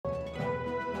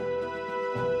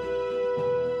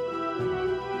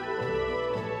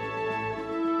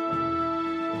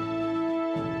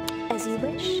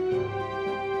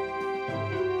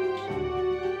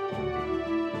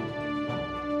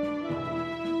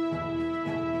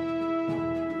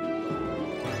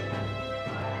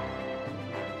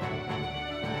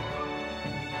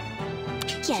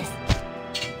Yes.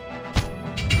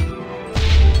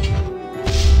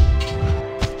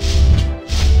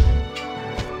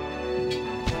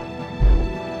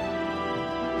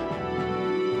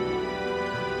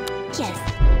 Yes.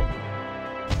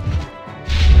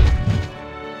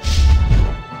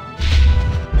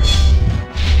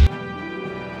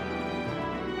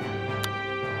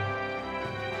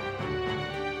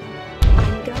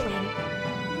 I'm going.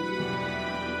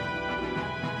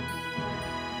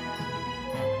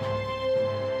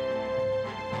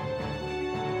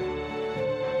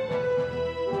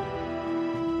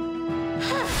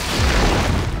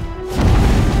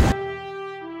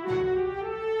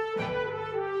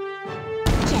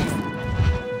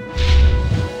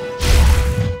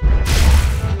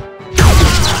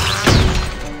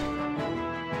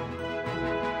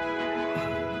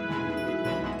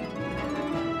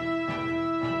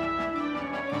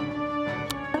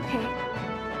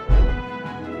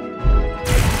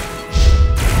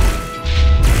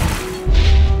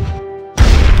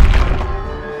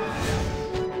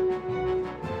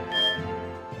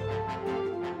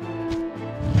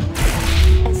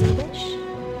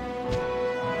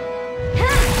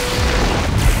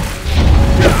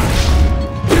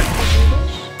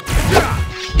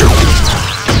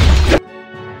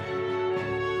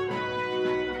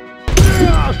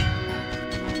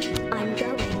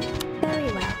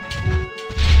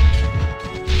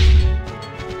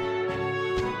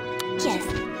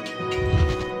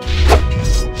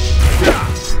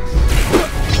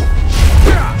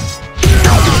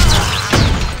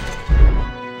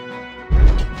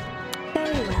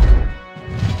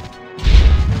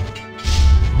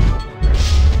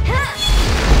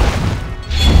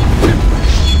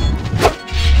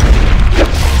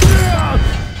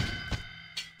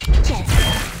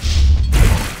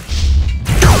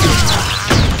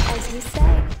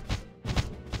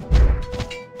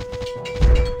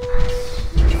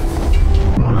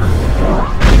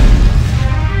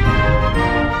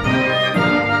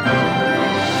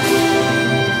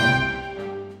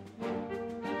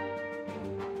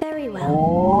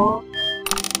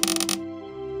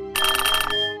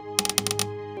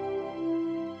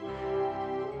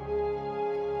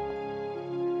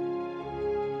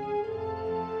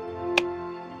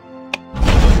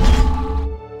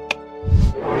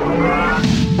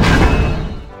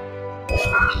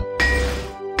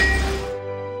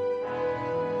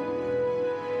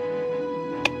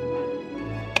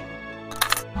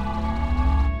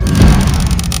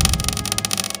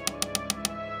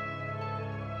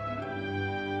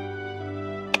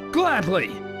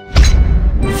 Gladly!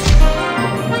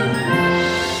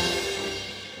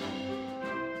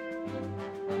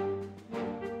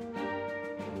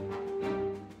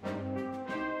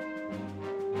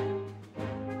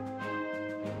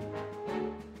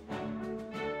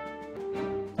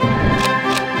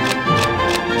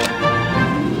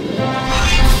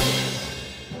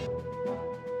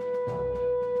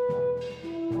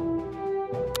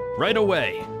 Right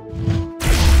away!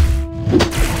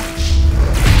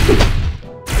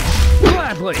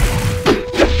 Gladly!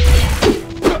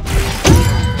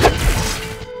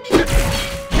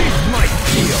 Taste my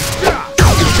steel!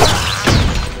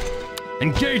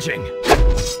 Engaging!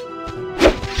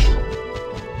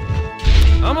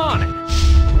 I'm on it!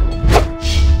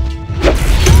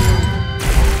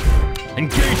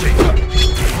 Engaging!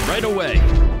 Right away!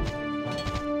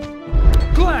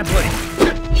 Gladly!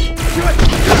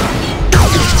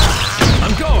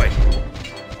 I'm going!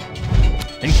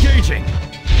 Engaging!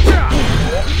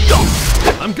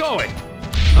 I'm going!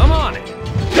 I'm on it!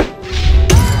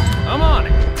 I'm on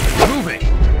it! Moving!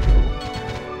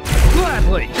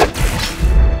 Gladly!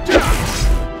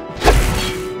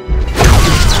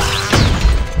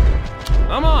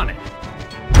 I'm on it!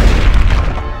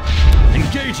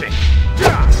 Engaging!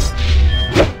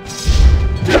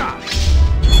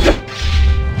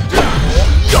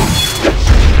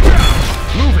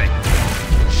 Moving!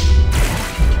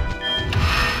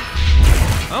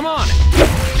 I'm on it!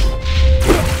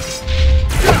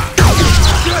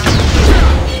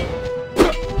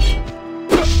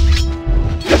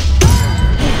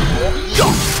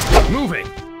 Moving!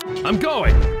 I'm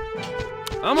going!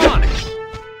 I'm on it!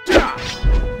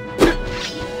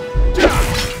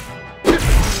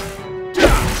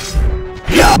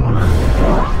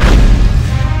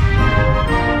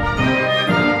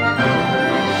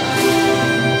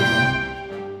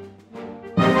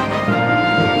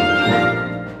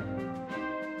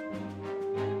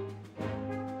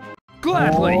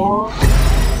 Gladly!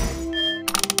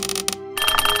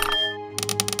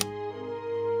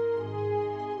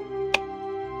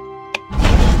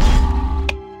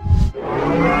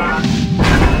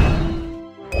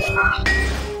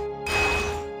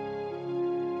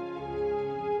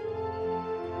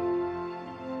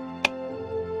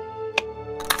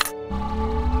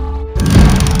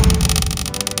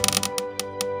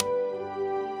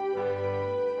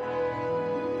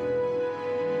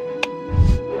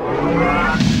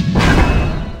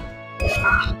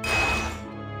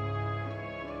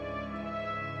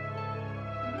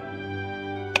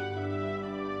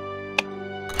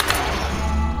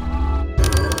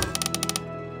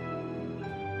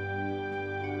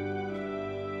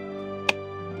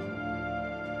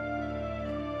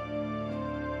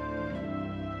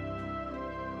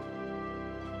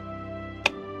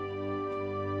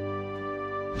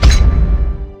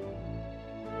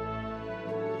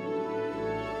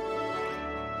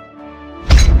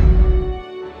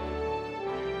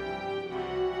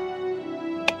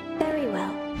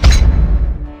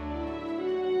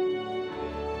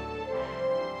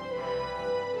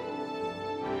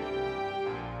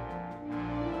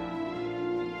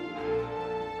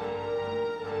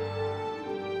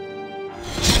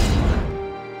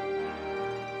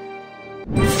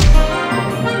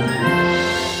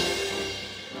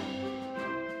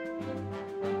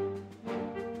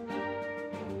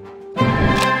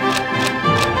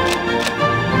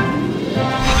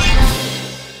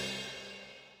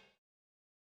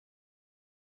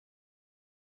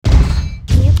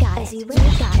 As you wish.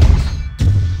 You got it.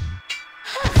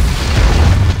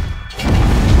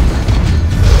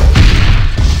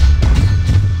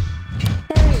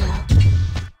 Very well.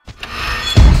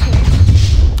 Okay.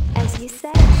 As you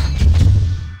say.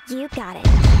 You got it.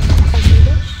 As you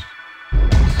wish.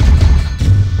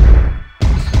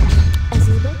 As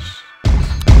you wish.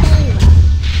 Very well.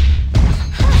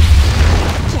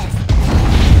 Yes.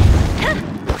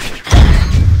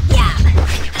 Yeah.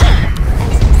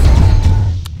 As you say.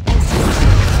 As you say.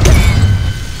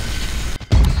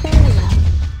 Very well.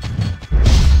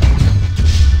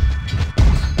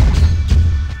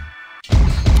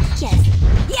 Yes.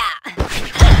 Yeah.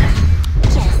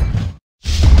 Yes.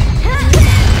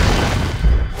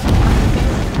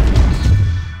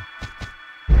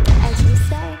 As you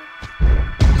say.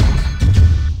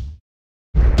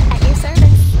 At your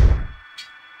service.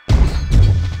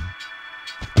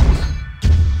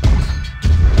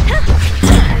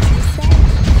 As you say.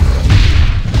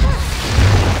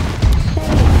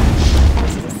 Very well.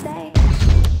 As you say.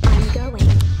 I'm going.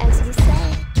 As you say.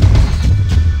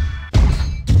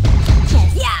 Yes.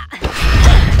 Yeah.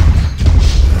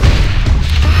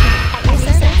 At your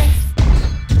service.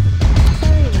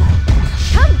 Very well.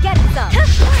 Come get some!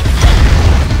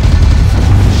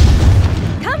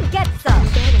 Come get some!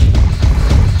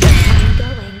 I'm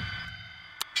going.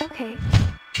 Okay.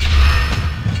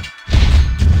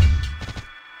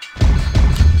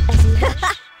 As you wish.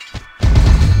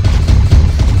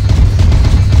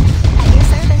 At your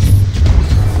service.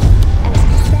 As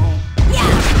you say.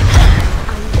 Yeah!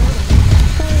 I'm going.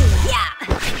 Very well. Yeah!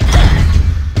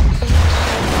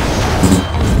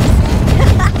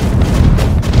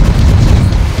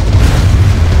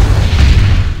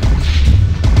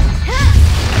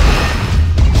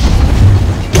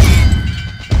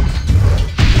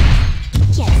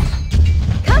 Yes.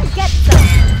 Come get some!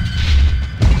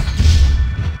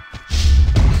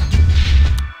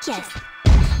 Yes.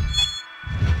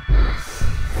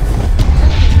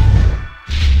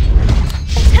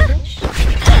 As you wish.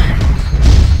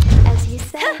 As you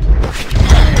say.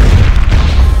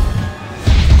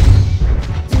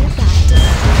 You got it.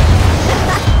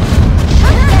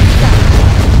 Come get some!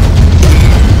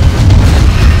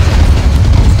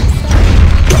 As you say.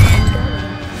 I'm going.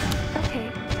 Okay.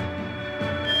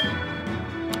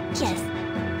 Yes.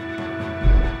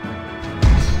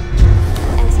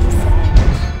 As you say.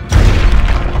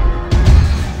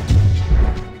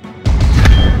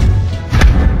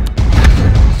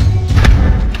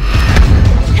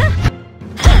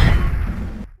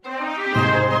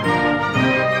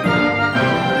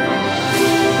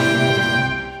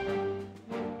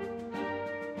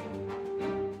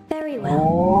 Very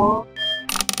well.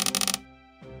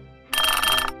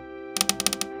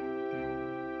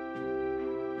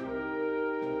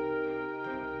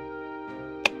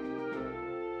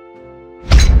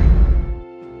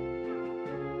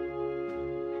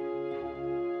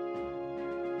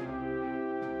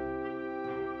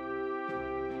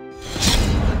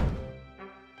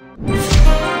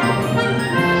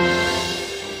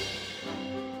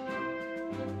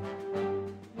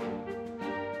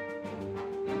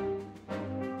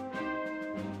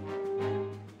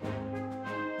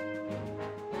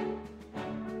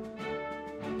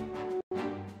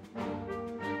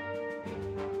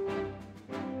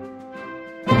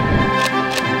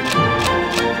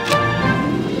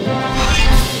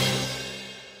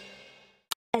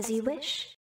 As you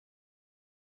wish.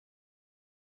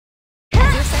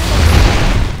 At your service.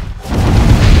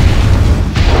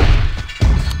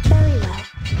 Very well.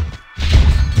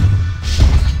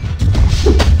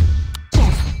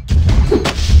 Yes.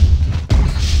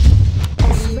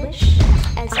 As you wish.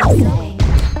 As you say.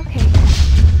 Okay.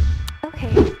 Okay.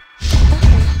 Okay.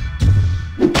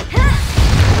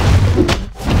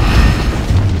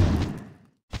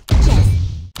 Yes.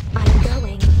 I'm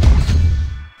going.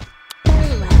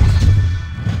 Very well.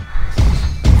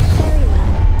 Very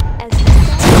well.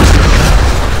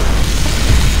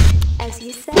 As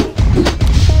you say.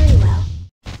 Very well.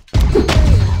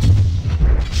 Very well.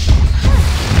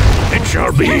 It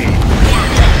shall be.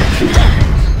 As you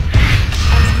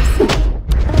say.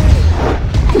 Very well.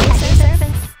 At your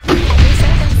service. At your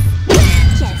service.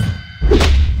 Yes.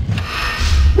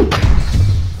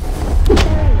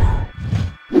 Very well.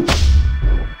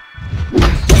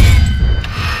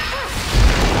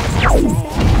 As you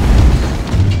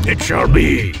say. It shall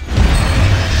be.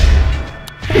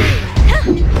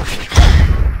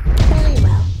 Very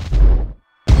well.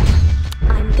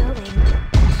 I'm going.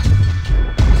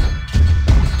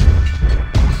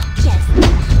 Yes.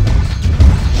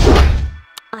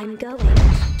 I'm going.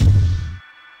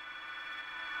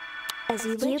 As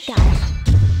you wish. You got it.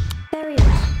 Very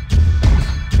well.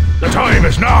 The time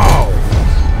is now!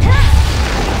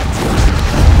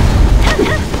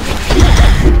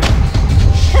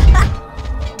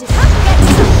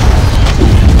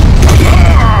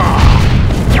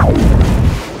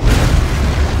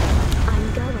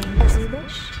 I'm going as you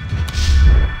wish.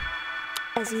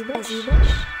 As you wish. As you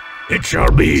wish. It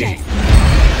shall be! Yes.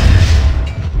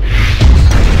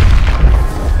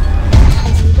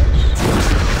 As you wish.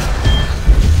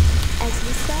 As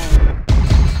you say.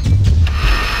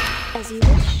 As you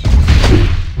wish.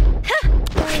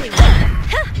 Very well.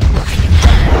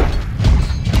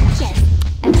 Yes.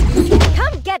 As you say.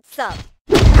 Come get some.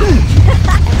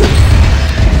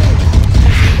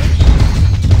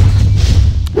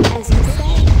 As you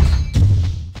say.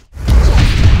 Yes.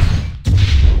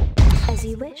 As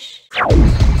you wish.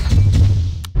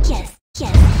 Yes.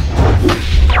 Yes.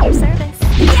 At your service.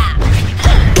 Yeah.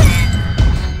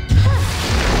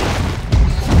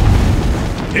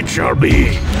 It shall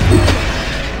be!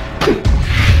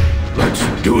 Let's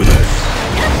do this!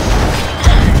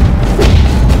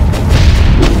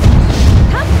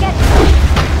 Come get some.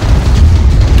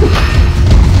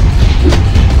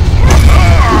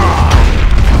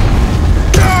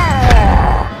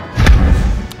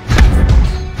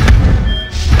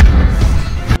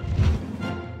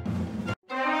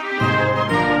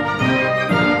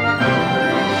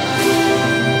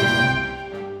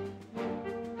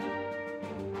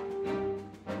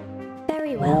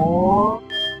 Very well.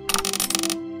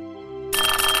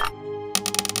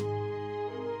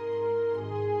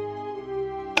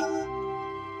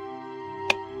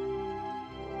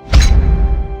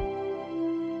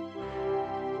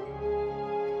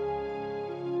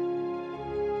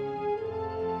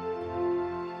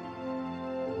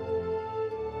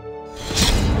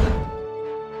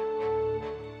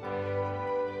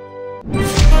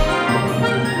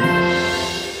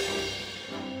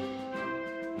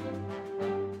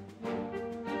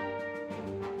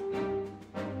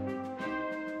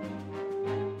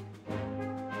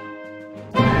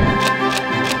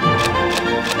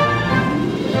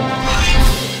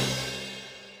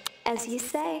 As you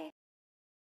say.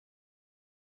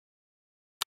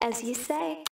 As you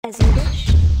say. As you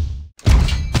wish.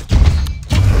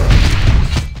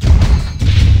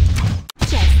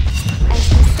 Yes. As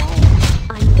you say.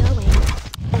 I'm going.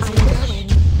 As I'm going.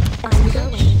 As I'm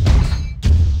going.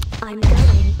 I'm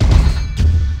going.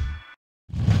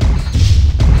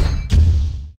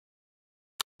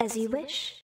 As you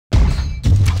wish.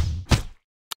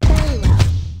 Very well.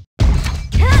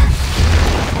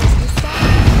 As you say.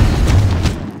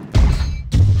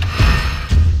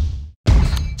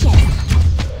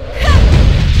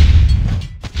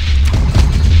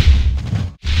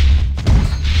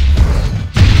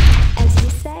 As you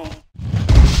say.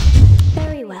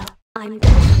 Very well. I'm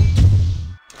going.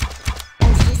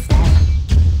 As you say.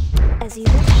 As you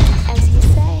wish. As you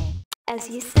say. As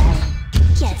you say.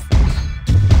 Yes.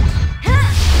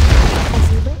 As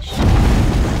you wish.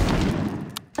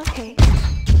 Okay.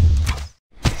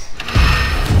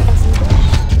 As you wish.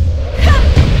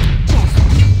 Yes.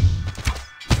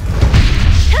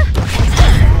 As you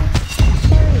say.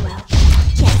 Very well.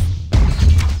 Yes.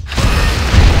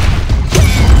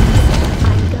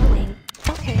 I'm going.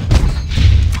 Okay.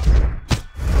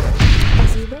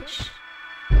 As you wish.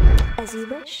 As you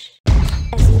wish.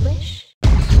 As you wish.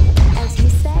 As you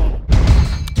say.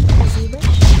 As you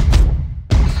wish.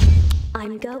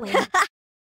 I'm going. As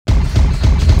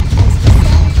you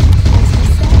say. As you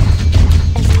say.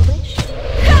 As you wish.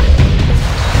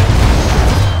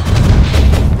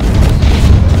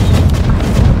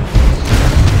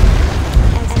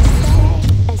 As you say.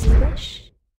 As you wish.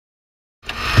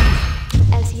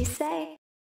 As you say.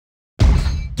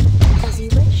 As you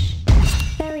wish.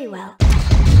 Very well.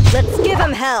 Let's give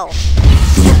him hell. As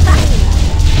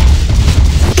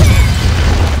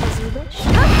you wish.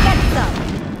 Come get some.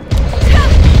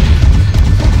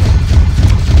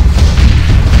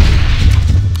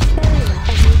 Very well.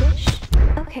 As you wish.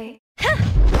 Okay.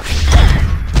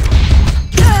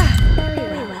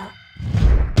 Very well.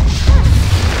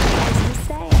 As you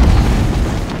say.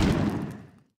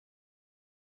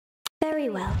 Very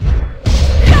well.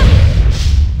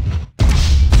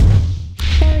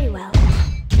 Very well.